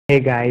Hey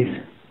guys,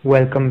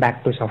 welcome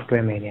back to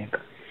Software Maniac.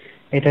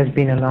 It has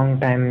been a long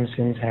time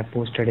since I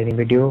posted any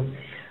video.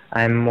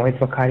 I'm Mohit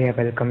Vakharia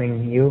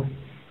welcoming you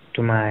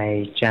to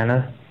my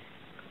channel.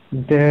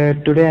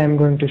 Today I'm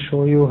going to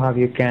show you how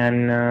you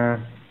can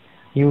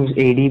use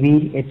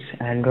ADB. It's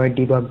Android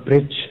Debug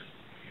Bridge.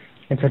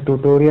 It's a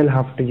tutorial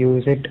how to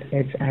use it.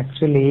 It's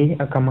actually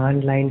a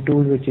command line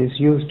tool which is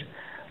used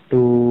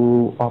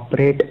to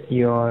operate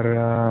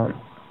your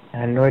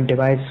Android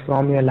device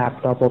from your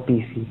laptop or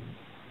PC.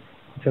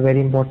 It's a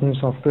very important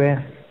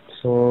software.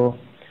 So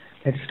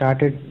let's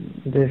start it.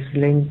 This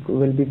link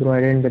will be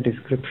provided in the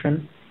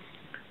description.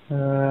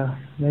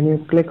 When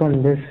you click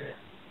on this,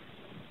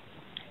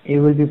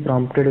 you will be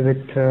prompted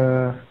with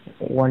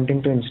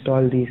wanting to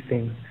install these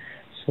things.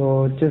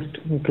 So just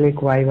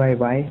click Y.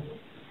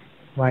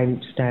 Y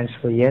stands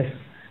for yes.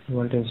 You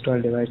want to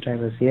install device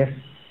drivers, yes.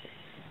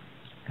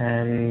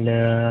 And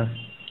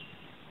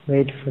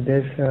wait for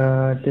this.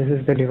 This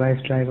is the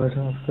device driver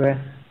software.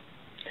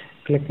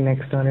 Click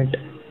next on it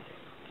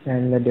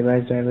and the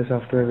device driver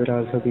software will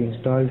also be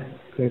installed.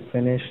 Click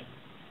finish.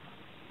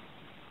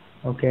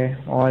 Okay,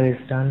 all is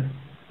done.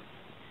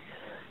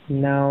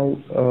 Now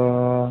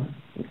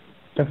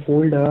the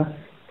folder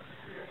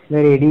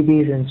where ADB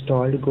is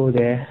installed, go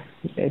there.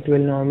 It will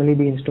normally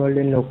be installed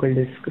in local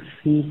disk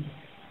C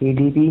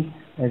ADB,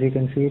 as you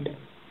can see it.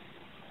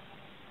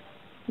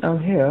 Now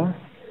here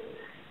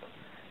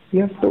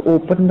you have to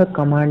open the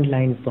command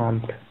line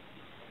prompt.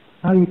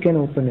 How you can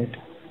open it?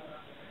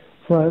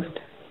 First,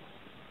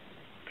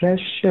 press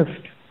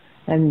shift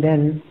and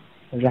then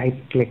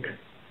right click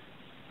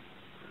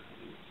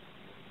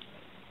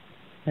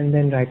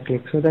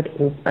so that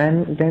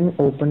then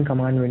open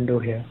command window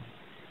here.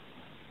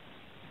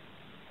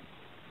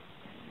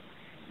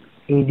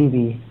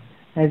 ADB.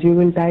 As you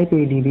will type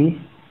ADB,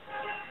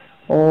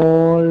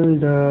 all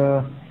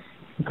the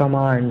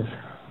commands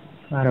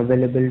are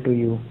available to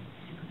you.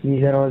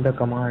 These are all the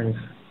commands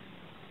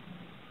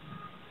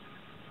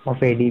of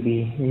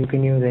ADB. You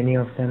can use any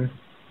of them,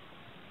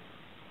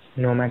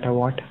 no matter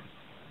what.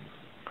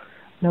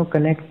 Now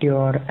connect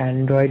your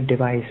Android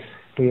device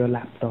to your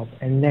laptop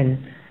and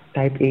then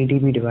type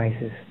ADB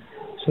devices.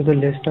 So the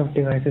list of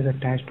devices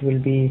attached will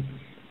be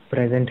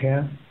present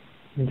here.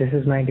 This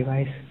is my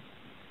device.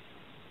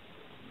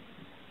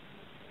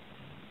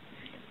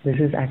 This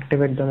is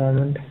active at the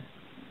moment.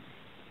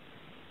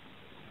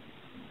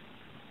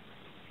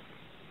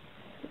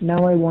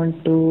 Now I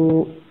want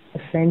to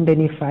send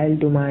any file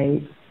to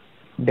my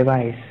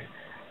device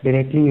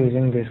directly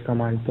using this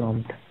command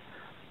prompt.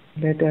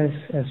 Let us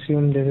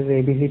assume this is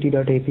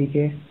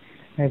abct.apk.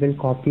 I will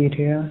copy it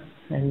here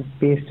and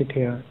paste it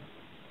here.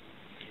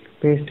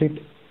 Paste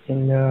it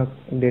in the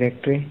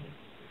directory.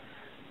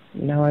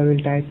 Now I will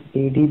type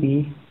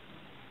adb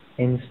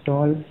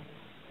install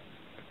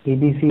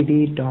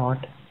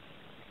abcd.apk.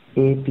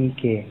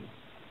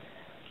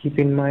 Keep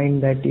in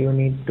mind that you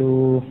need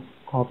to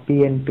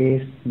copy and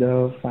paste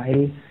the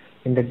file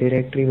in the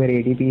directory where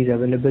ADB is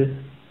available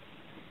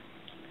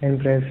and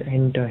press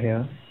enter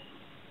here.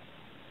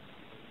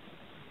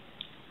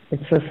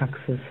 It's a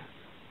success.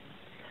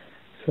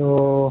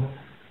 So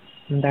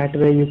that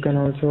way you can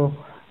also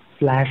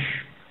flash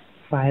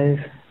files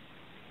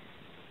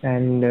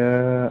and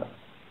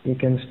you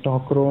can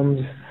stock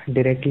ROMs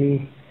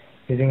directly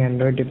using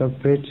Android Debug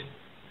Bridge.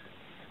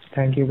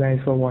 Thank you guys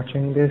for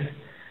watching this.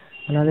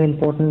 Another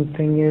important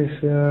thing is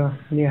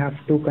you have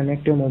to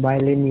connect your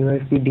mobile in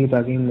USB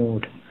debugging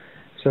mode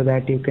so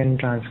that you can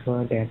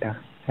transfer data.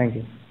 Thank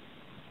you.